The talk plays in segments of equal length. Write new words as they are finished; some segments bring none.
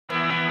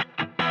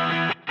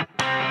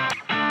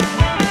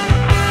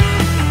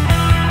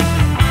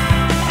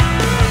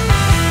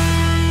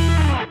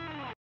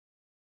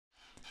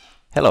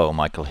Hello,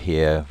 Michael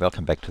here.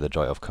 Welcome back to the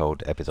Joy of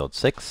Code episode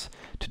 6.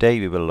 Today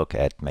we will look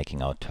at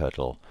making our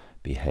turtle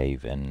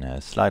behave in a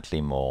slightly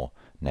more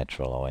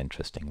natural or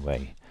interesting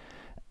way.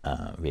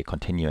 We're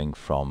continuing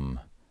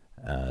from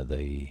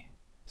the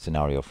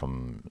scenario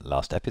from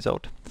last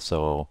episode.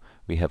 So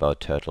we have our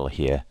turtle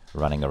here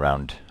running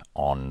around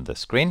on the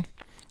screen,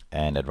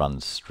 and it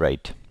runs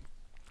straight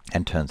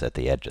and turns at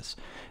the edges.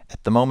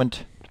 At the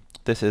moment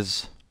this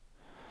is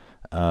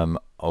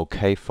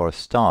okay for a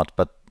start,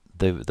 but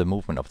the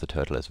movement of the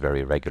turtle is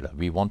very regular.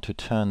 We want to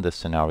turn this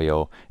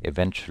scenario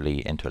eventually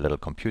into a little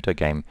computer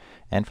game,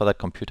 and for that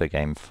computer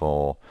game,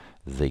 for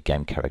the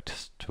game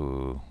characters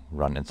to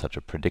run in such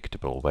a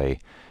predictable way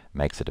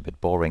makes it a bit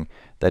boring.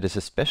 That is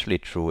especially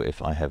true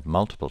if I have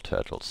multiple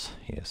turtles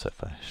here. So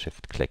if I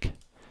shift click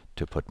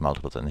to put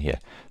multiples in here,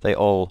 they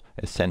all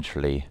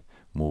essentially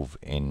move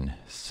in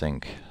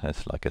sync.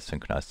 It's like a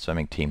synchronized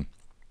swimming team.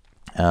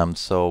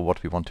 So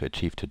what we want to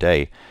achieve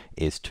today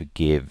is to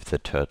give the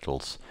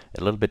turtles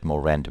a little bit more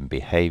random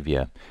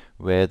behavior,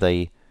 where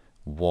they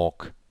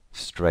walk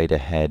straight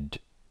ahead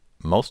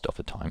most of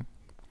the time,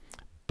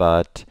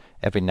 but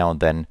every now and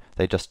then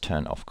they just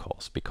turn off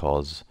course,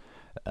 because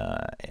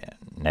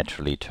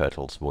naturally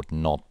turtles would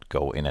not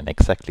go in an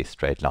exactly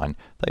straight line.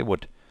 They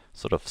would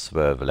sort of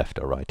swerve left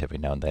or right every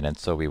now and then, and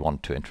so we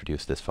want to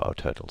introduce this for our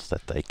turtles,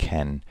 that they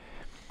can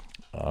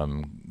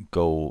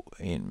go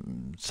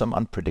in some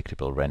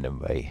unpredictable random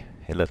way,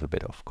 a little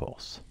bit of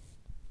course.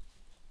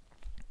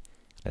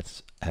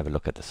 Let's have a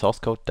look at the source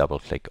code. Double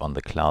click on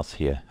the class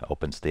here,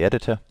 opens the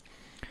editor.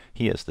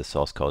 Here's the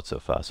source code so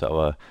far. So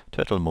our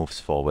turtle moves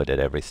forward at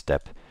every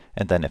step,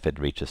 and then if it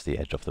reaches the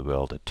edge of the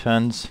world, it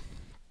turns.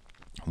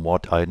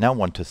 What I now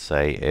want to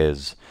say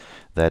is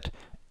that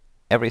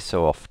every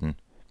so often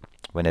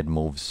when it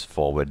moves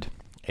forward,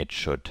 it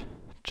should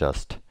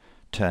just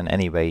turn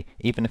anyway.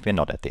 Even if we're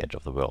not at the edge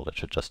of the world, it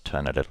should just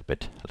turn a little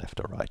bit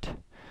left or right.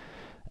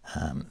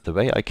 The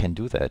way I can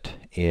do that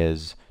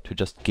is to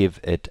just give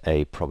it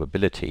a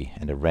probability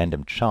and a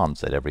random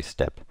chance at every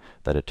step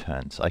that it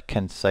turns. I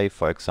can say,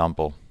 for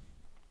example,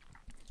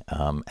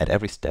 at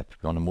every step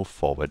we want to move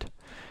forward,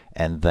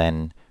 and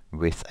then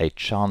with a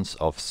chance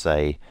of,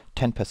 say,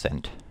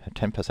 10%, a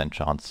 10%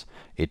 chance,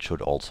 it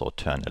should also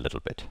turn a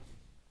little bit.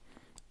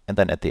 And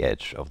then at the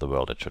edge of the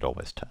world it should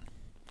always turn.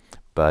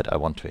 But I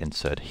want to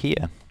insert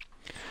here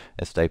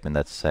a statement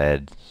that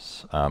said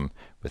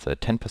with a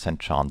 10%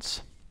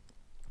 chance,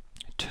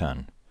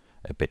 turn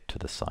a bit to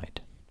the side.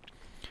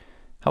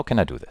 How can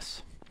I do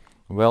this?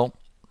 Well,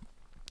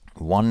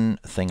 one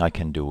thing I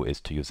can do is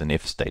to use an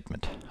if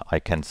statement. I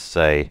can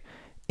say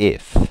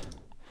if,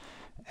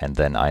 and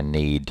then I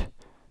need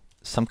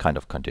some kind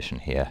of condition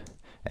here.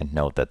 And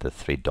note that the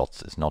 3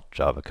 dots is not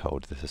Java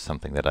code. This is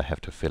something that I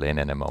have to fill in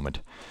a moment.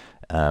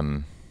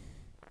 And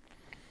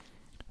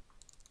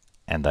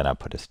then I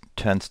put a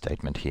turn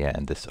statement here,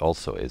 and this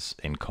also is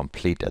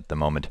incomplete at the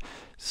moment.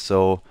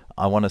 So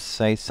I want to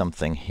say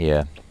something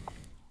here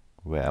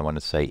where I want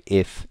to say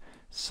if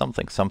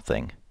something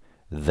something,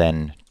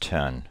 then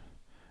turn.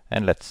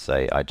 And let's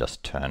say I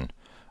just turn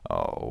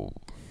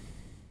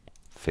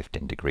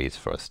 15 degrees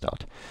for a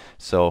start.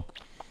 So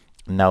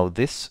now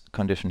this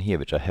condition here,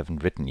 which I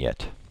haven't written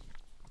yet,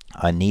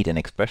 I need an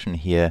expression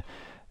here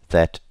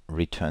that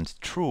returns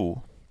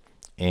true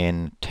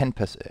in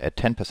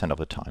 10% of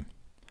the time.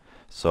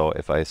 So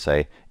if I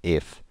say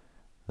if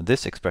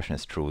this expression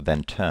is true,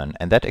 then turn,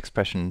 and that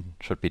expression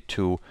should be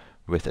true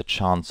with a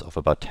chance of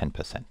about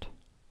 10%.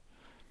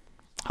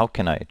 How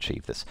can I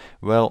achieve this?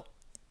 Well,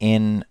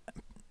 in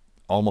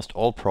almost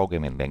all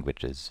programming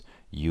languages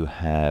you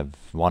have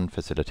one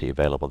facility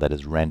available, that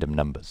is random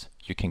numbers.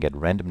 You can get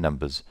random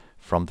numbers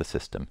from the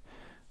system.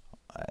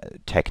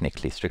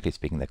 Technically, strictly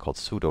speaking, they're called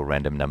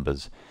pseudo-random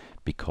numbers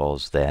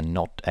because they're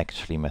not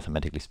actually,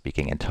 mathematically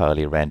speaking,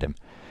 entirely random.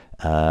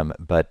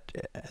 But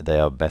they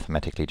are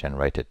mathematically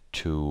generated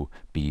to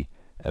be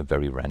a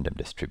very random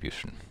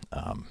distribution.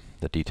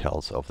 The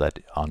details of that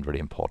aren't really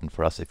important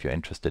for us. If you're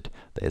interested,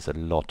 there's a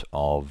lot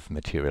of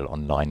material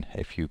online.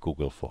 If you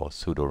Google for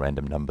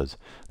pseudo-random numbers,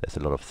 there's a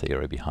lot of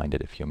theory behind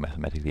it. If you're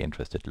mathematically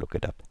interested, look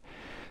it up.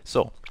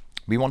 So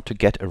we want to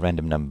get a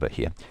random number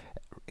here.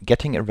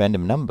 Getting a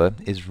random number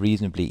is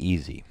reasonably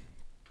easy.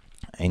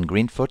 In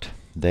Greenfoot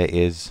there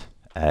is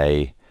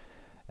a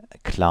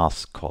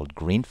class called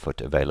Greenfoot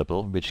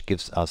available, which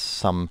gives us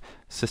some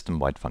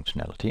system-wide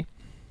functionality,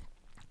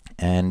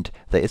 and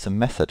there is a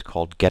method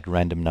called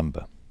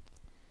getRandomNumber,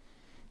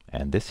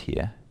 and this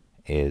here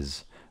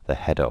is the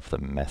header of the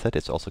method.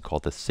 It's also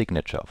called the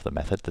signature of the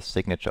method. The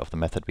signature of the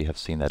method, we have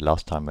seen that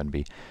last time when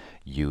we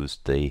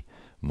used the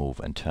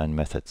move and turn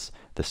methods.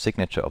 The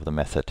signature of the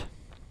method,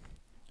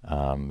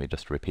 we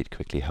just repeat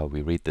quickly how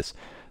we read this.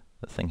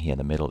 The thing here in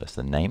the middle is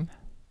the name,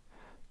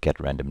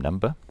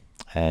 getRandomNumber,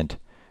 and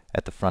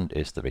at the front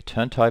is the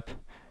return type,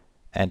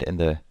 and in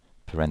the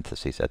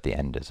parentheses at the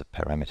end is a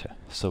parameter.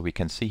 So we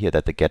can see here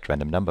that the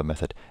getRandomNumber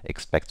method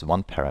expects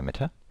one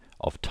parameter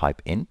of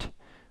type int,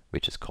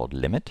 which is called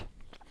limit,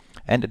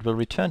 and it will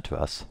return to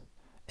us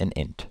an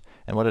int.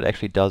 And what it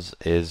actually does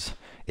is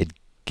it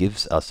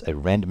gives us a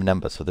random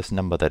number. So this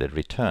number that it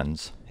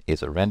returns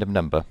is a random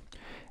number,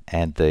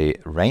 and the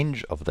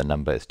range of the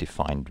number is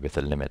defined with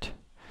a limit.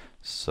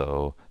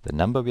 So the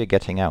number we're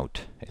getting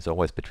out is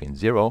always between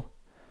 0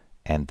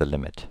 and the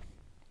limit.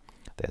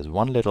 There's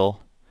one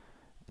little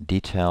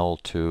detail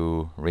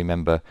to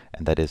remember,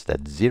 and that is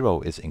that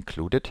 0 is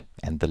included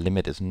and the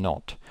limit is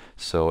not.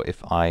 So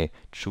if I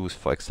choose,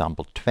 for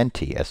example,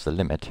 20 as the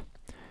limit,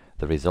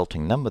 the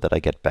resulting number that I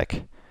get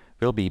back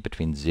will be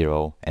between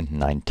 0 and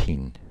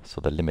 19.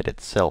 So the limit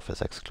itself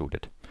is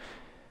excluded,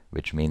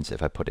 which means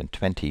if I put in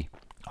 20,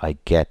 I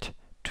get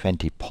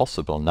 20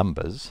 possible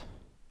numbers,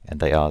 and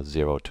they are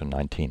 0 to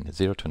 19.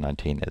 0 to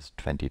 19 is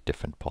 20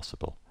 different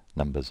possible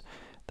numbers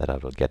that I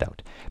will get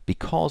out.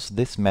 Because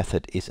this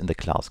method is in the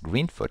class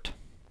Greenfoot,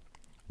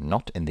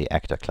 not in the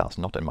actor class,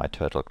 not in my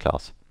turtle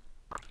class,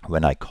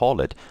 when I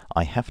call it,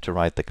 I have to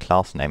write the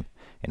class name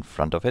in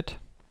front of it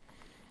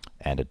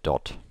and a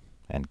dot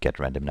and get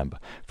random number.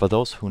 For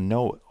those who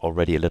know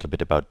already a little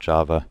bit about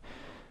Java,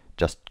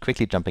 just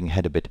quickly jumping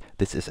ahead a bit,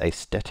 this is a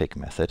static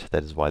method.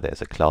 That is why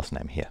there's a class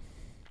name here.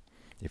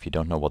 If you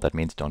don't know what that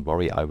means, don't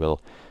worry, I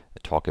will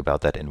talk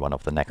about that in one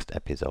of the next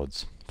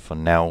episodes. For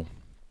now,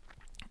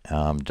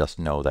 just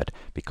know that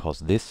because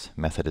this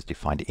method is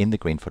defined in the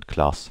Greenfoot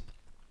class,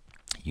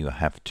 you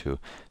have to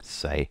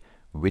say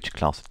which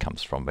class it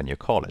comes from when you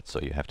call it.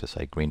 So you have to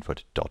say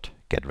Greenfoot dot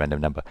get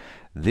random number.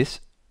 This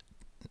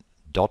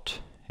dot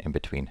in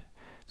between,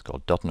 it's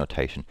called dot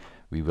notation.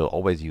 We will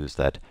always use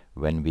that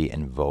when we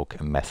invoke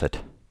a method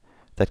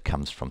that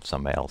comes from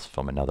somewhere else,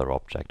 from another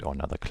object or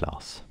another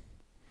class.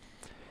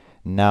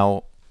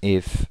 Now,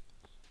 if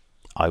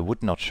I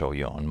would not show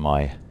you on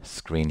my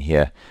screen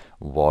here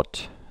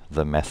what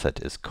the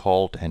method is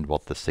called and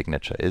what the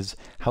signature is,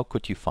 how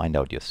could you find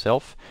out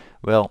yourself?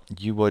 Well,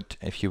 you would,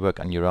 if you work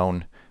on your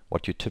own,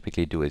 what you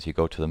typically do is you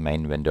go to the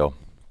main window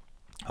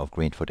of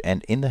Greenfoot,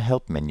 and in the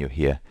help menu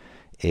here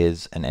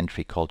is an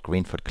entry called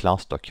Greenfoot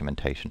class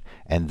documentation,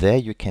 and there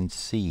you can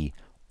see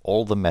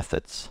all the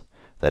methods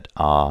that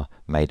are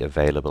made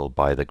available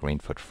by the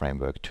Greenfoot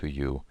framework to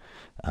you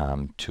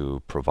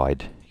to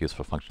provide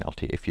useful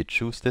functionality. If you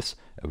choose this,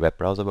 a web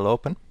browser will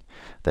open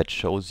that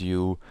shows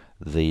you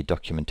the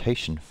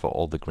documentation for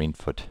all the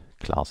Greenfoot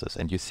classes.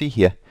 And you see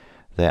here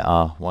there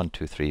are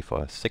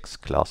 6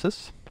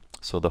 classes.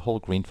 So the whole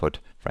Greenfoot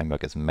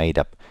framework is made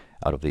up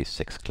out of these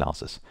 6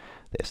 classes.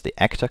 There's the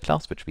actor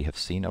class, which we have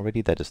seen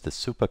already. That is the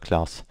super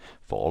class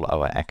for all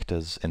our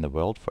actors in the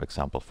world, for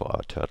example, for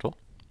our turtle.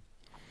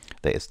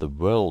 There is the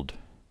world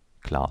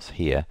class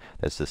here.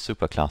 There's the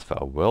super class for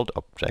our world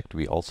object.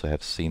 We also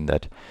have seen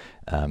that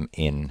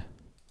in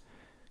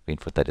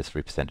Greenfoot, that is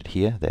represented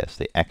here. There's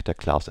the actor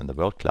class and the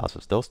world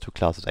classes. Those 2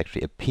 classes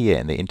actually appear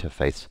in the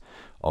interface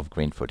of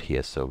Greenfoot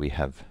here, so we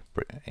have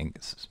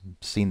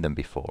seen them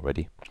before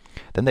already.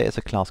 Then there is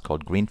a class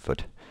called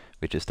Greenfoot,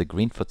 which is the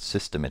Greenfoot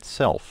system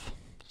itself,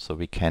 so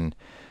we can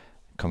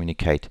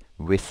communicate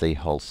with the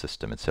whole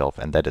system itself,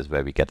 and that is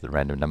where we get the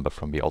random number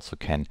from. We also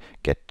can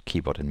get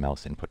keyboard and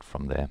mouse input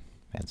from there,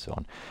 and so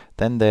on.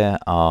 Then there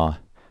are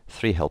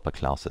 3 helper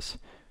classes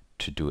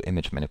to do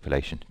image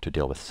manipulation, to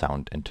deal with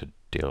sound, and to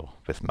deal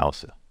with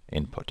mouse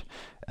input.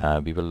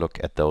 We will look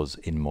at those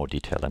in more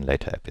detail in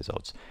later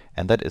episodes.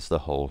 And that is the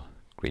whole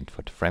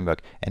Greenfoot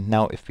framework. And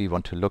now if we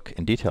want to look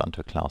in detail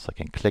into a class, I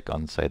can click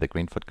on, say, the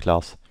Greenfoot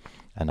class,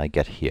 and I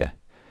get here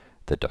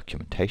the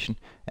documentation.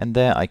 And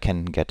there I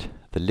can get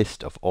the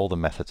list of all the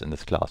methods in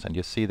this class. And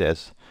you see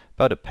there's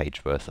about a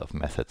page worth of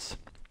methods.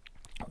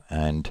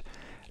 And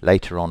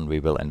later on we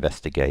will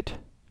investigate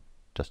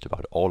just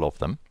about all of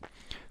them.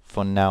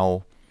 For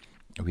now,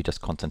 we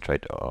just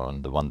concentrate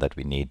on the one that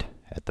we need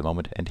at the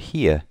moment. And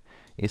here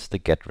is the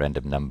get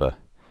random number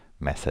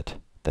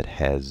method that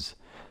has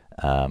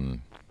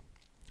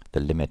the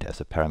limit as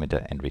a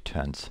parameter and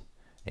returns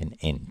an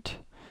int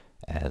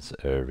as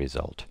a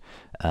result.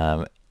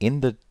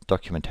 In the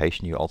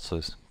documentation you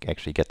also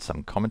actually get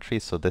some commentary.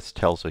 So this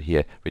tells you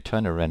here,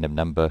 return a random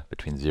number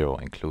between 0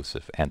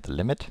 inclusive and the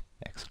limit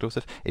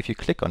exclusive. If you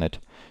click on it,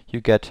 you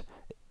get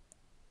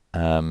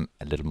a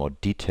little more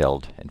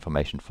detailed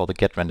information. For the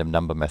get random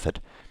number method,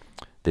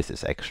 this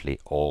is actually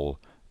all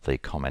the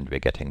comment we're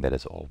getting. That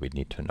is all we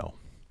need to know.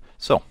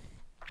 So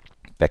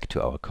back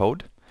to our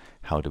code.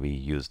 How do we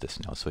use this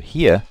now? So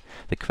here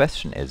the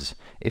question is,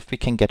 if we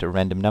can get a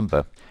random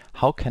number,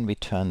 how can we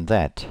turn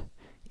that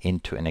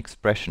into an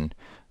expression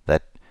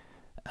that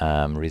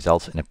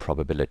results in a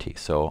probability?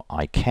 So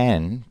I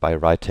can, by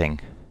writing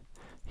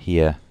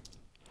here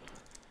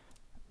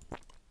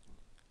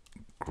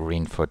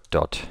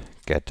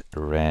Greenfoot.get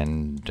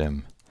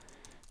random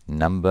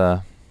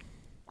number,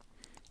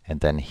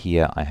 and then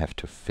here I have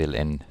to fill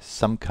in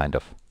some kind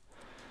of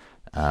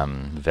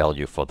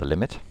value for the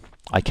limit.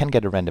 I can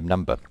get a random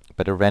number,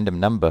 but a random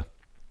number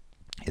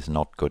is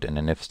not good in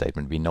an if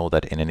statement. We know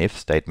that in an if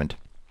statement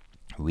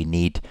we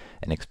need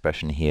an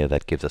expression here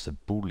that gives us a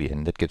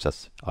boolean, that gives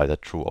us either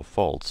true or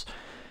false.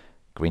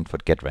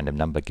 Greenfoot get random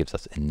number gives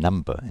us a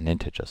number, an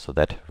integer, so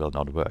that will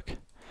not work.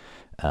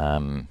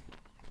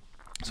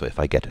 So if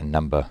I get a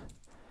number,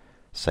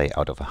 say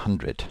out of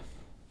 100,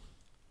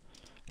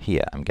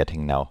 here I'm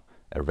getting now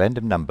a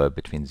random number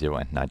between 0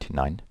 and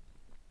 99.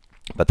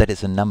 But that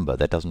is a number.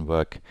 That doesn't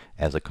work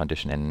as a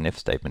condition in an if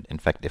statement. In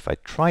fact, if I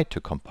try to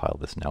compile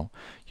this now,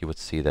 you would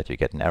see that you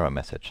get an error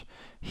message.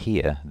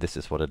 Here, this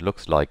is what it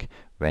looks like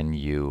when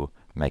you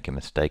make a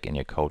mistake in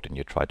your code and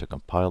you try to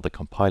compile. The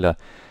compiler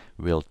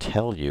will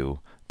tell you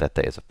that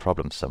there is a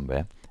problem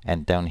somewhere.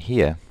 And down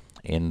here,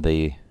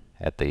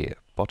 at the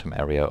bottom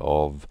area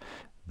of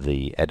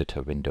the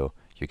editor window,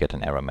 you get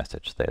an error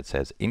message there. It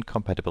says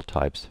incompatible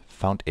types,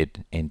 found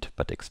int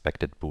but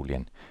expected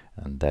boolean.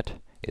 And that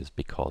is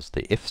because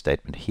the if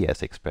statement here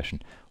as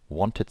expression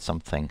wanted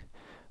something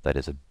that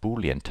is a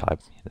boolean type,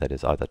 that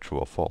is either true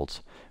or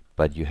false,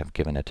 but you have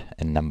given it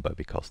a number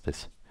because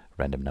this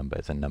random number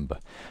is a number.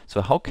 So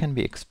how can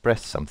we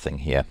express something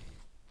here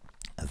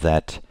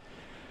that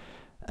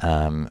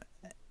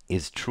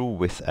is true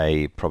with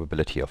a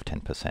probability of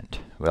 10%?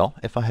 Well,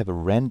 if I have a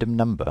random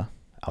number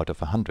out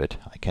of 100,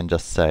 I can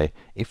just say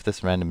if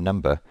this random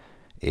number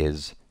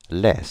is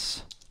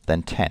less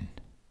than 10,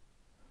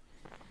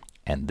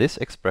 and this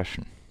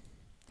expression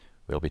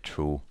will be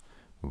true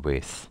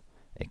with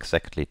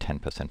exactly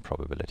 10%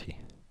 probability,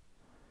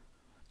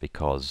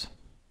 because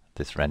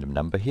this random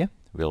number here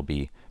will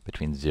be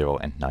between 0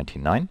 and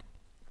 99,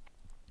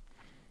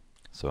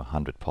 so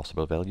 100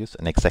 possible values,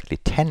 and exactly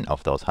 10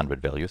 of those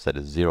 100 values, that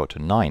is 0 to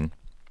 9,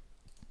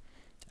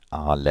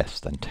 are less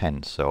than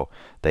 10. So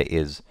there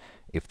is,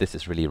 if this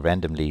is really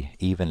randomly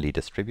evenly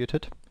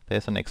distributed,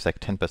 there's an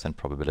exact 10%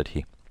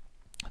 probability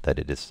that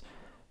it is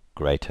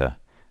greater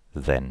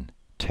than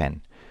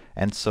 10.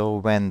 And so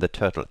when the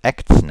turtle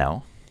acts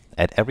now,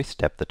 at every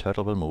step the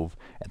turtle will move,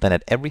 and then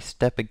at every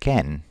step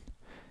again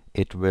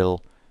it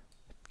will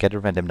get a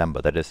random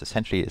number. That is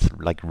essentially, it's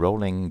like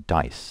rolling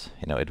dice.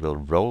 You know, it will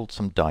roll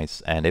some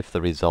dice, and if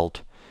the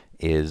result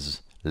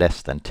is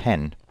less than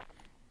 10,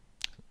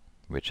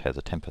 which has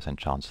a 10%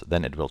 chance,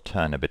 then it will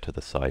turn a bit to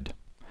the side.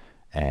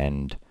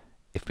 And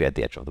if we're at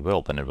the edge of the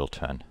world, then it will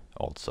turn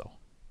also.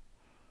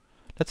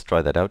 Let's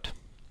try that out.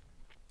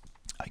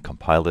 I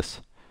compile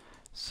this,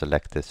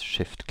 select this,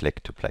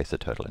 shift-click to place the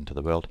turtle into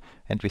the world,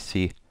 and we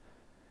see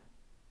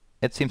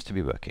it seems to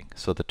be working.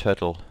 So the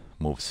turtle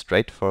moves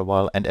straight for a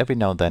while, and every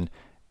now and then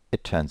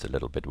it turns a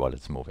little bit while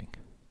it's moving.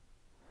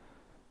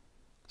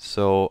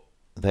 So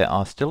there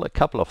are still a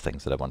couple of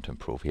things that I want to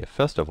improve here.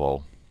 First of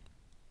all,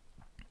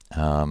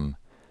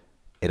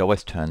 it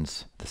always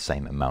turns the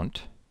same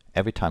amount.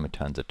 Every time it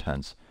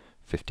turns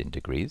 15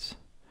 degrees.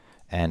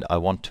 And I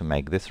want to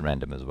make this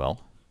random as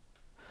well.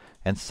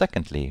 And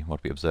secondly,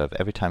 what we observe,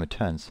 every time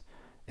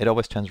it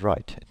always turns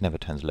right. It never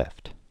turns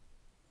left.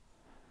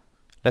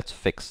 Let's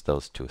fix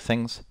those two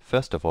things.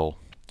 First of all,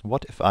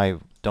 what if I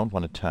don't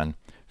want to turn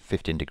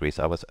 15 degrees?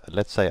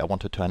 Let's say I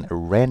want to turn a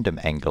random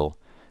angle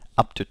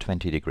up to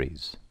 20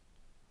 degrees.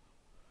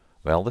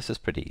 Well, this is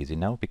pretty easy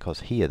now,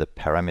 because here the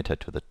parameter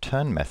to the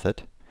turn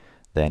method,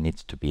 there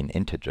needs to be an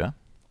integer.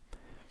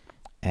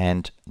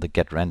 And the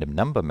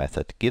getRandomNumber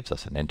method gives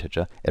us an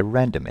integer, a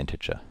random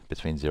integer,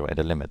 between 0 and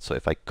a limit. So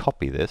if I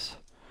copy this,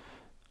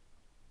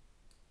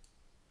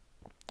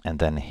 and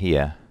then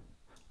here,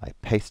 I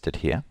paste it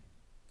here.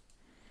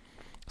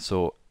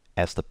 So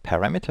as the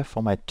parameter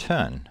for my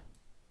turn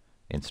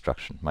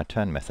instruction, my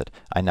turn method,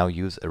 I now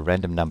use a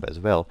random number as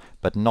well,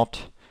 but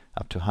not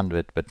up to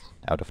 100, but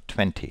out of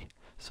 20.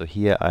 So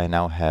here I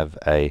now have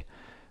a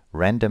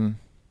random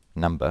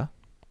number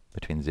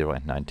between 0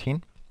 and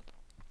 19.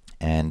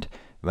 And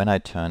when I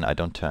turn, I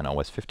don't turn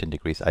always 15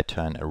 degrees, I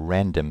turn a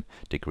random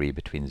degree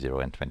between 0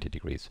 and 20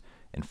 degrees.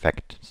 In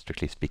fact,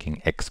 strictly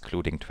speaking,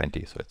 excluding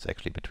 20, so it's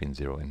actually between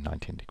 0 and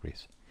 19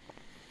 degrees.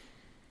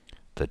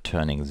 The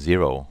turning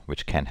 0,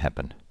 which can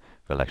happen,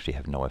 will actually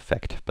have no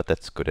effect, but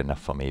that's good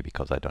enough for me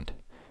because I don't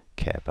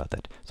care about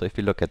that. So if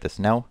we look at this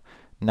now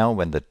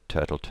when the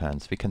turtle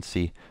turns, we can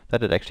see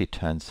that it actually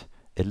turns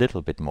a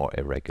little bit more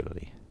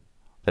irregularly.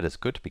 That is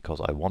good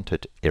because I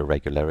wanted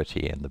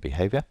irregularity in the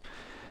behavior.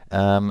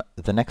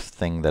 The next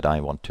thing that I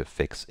want to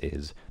fix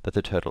is that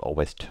the turtle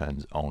always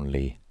turns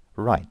only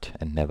right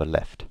and never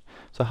left.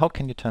 So how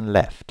can you turn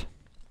left?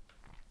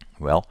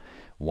 Well,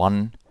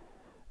 one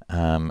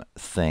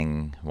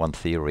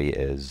theory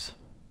is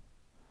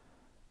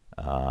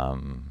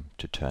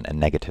to turn a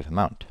negative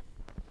amount.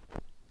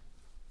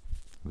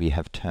 We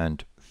have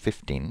turned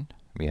 15,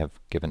 we have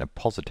given a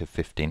positive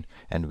 15,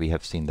 and we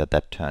have seen that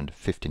that turned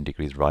 15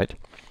 degrees right.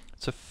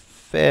 It's a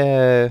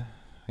fairly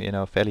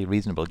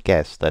reasonable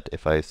guess that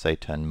if I say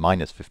turn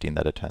minus 15,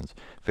 that it turns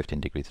 15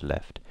 degrees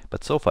left.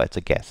 But so far it's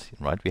a guess,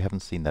 right? We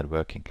haven't seen that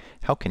working.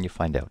 How can you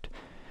find out?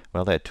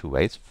 Well, there are two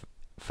ways.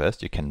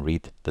 First, you can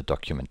read the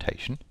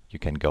documentation. You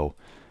can go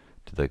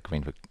to the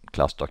Greenfoot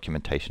class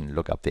documentation,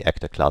 look up the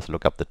actor class,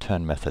 look up the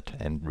turn method,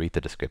 and read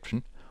the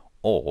description.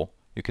 Or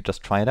you could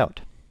just try it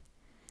out.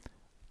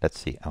 Let's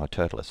see, our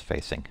turtle is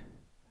facing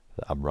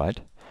the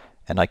upright,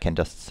 and I can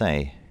just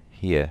say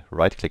here,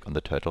 right-click on the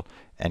turtle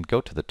and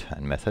go to the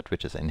turn method,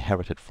 which is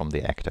inherited from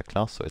the actor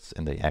class, so it's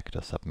in the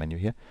actor submenu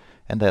here,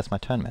 and there's my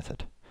turn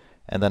method.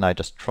 And then I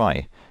just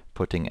try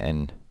putting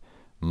in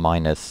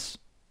minus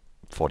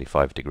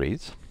 45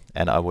 degrees,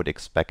 and I would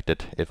expect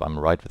it, if I'm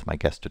right with my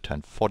guess, to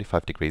turn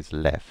 45 degrees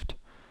left.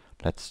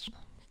 Let's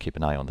keep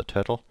an eye on the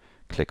turtle,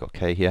 click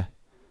OK here,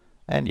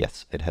 and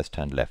yes, it has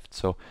turned left.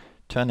 So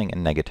turning a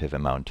negative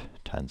amount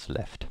turns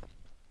left.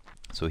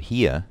 So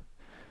here,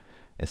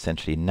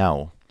 essentially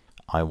now,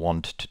 I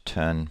want to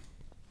turn,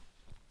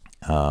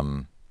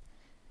 where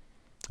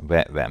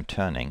I'm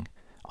turning,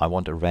 I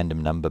want a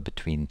random number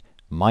between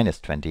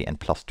 -20 and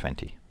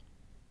 +20,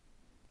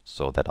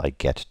 so that I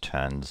get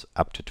turns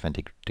up to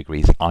 20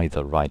 degrees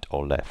either right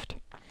or left.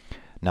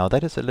 Now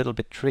that is a little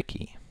bit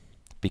tricky,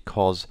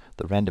 because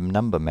the random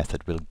number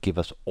method will give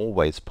us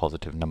always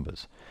positive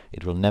numbers.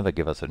 It will never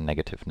give us a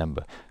negative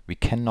number. We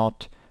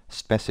cannot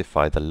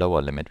specify the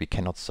lower limit. We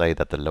cannot say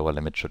that the lower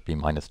limit should be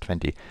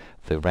 -20.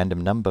 The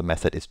random number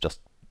method is just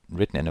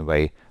written in a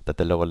way that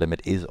the lower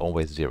limit is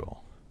always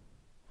 0.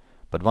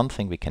 But one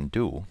thing we can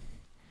do,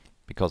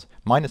 because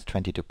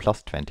 -20 to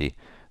 +20,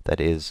 that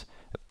is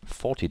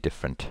 40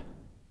 different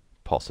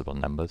possible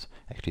numbers.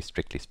 Actually,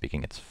 strictly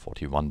speaking, it's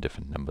 41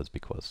 different numbers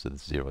because the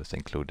 0 is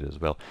included as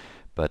well.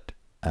 But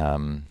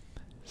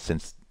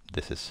since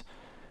this is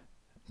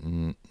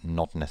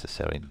not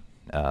necessary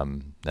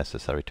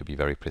to be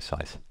very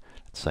precise,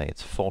 let's say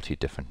it's 40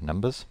 different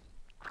numbers,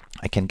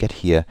 I can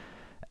get here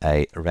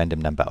a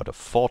random number out of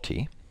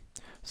 40.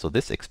 So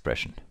this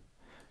expression,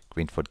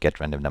 Greenfoot get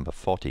random number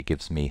 40,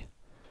 gives me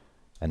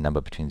a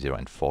number between 0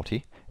 and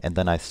 40, and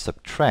then I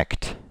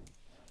subtract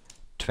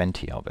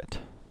 20 of it.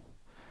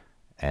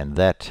 And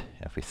that,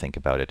 if we think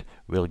about it,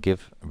 will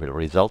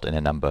result in a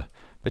number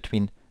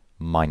between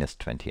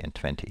 -20 and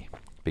 20.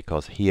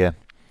 Because here,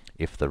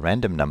 if the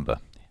random number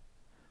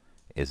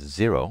is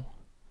 0,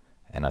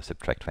 and I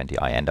subtract 20,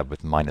 I end up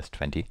with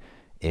 -20.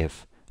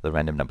 If the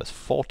random number is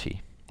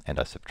 40, and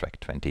I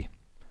subtract 20,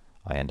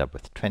 I end up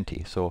with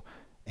 20. So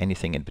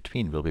anything in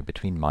between will be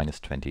between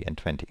 -20 and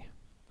 20.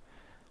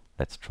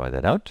 Let's try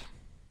that out.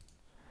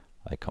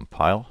 I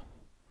compile,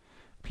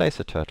 place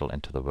a turtle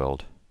into the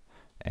world,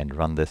 and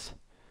run this.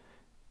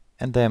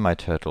 And there my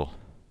turtle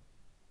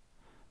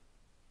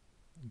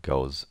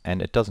goes,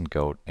 and it doesn't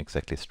go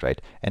exactly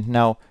straight. And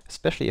now,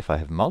 especially if I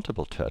have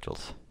multiple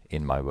turtles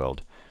in my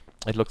world,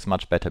 it looks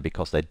much better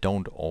because they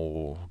don't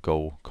all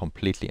go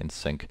completely in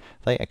sync.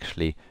 They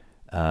actually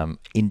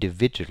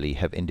individually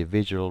have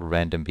individual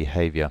random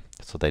behavior,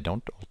 so they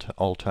don't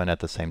all turn at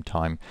the same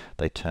time.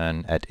 They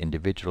turn at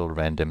individual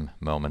random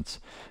moments,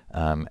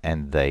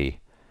 and they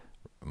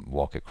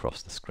walk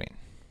across the screen.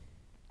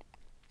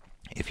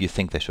 If you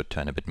think they should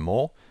turn a bit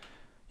more,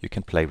 you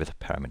can play with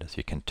the parameters.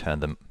 You can turn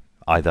them,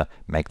 either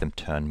make them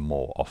turn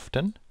more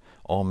often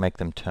or make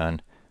them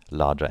turn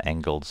larger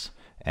angles,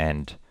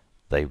 and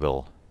they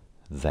will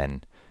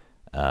then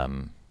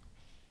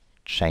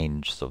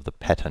change sort of the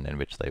pattern in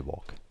which they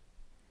walk.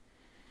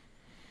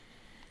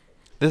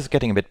 This is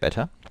getting a bit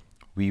better.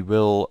 We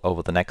will,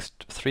 over the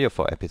next 3 or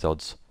 4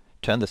 episodes,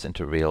 turn this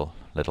into a real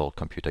little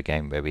computer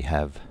game where we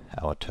have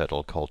our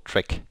turtle called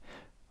Trick,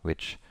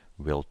 which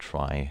will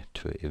try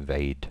to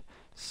evade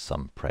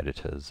some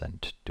predators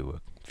and do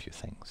a few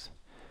things.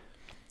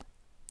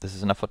 This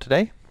is enough for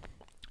today.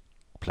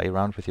 Play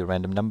around with your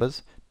random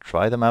numbers,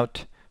 try them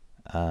out,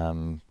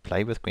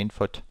 play with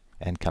Greenfoot,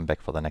 and come back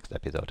for the next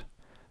episode.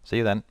 See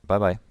you then. Bye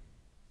bye.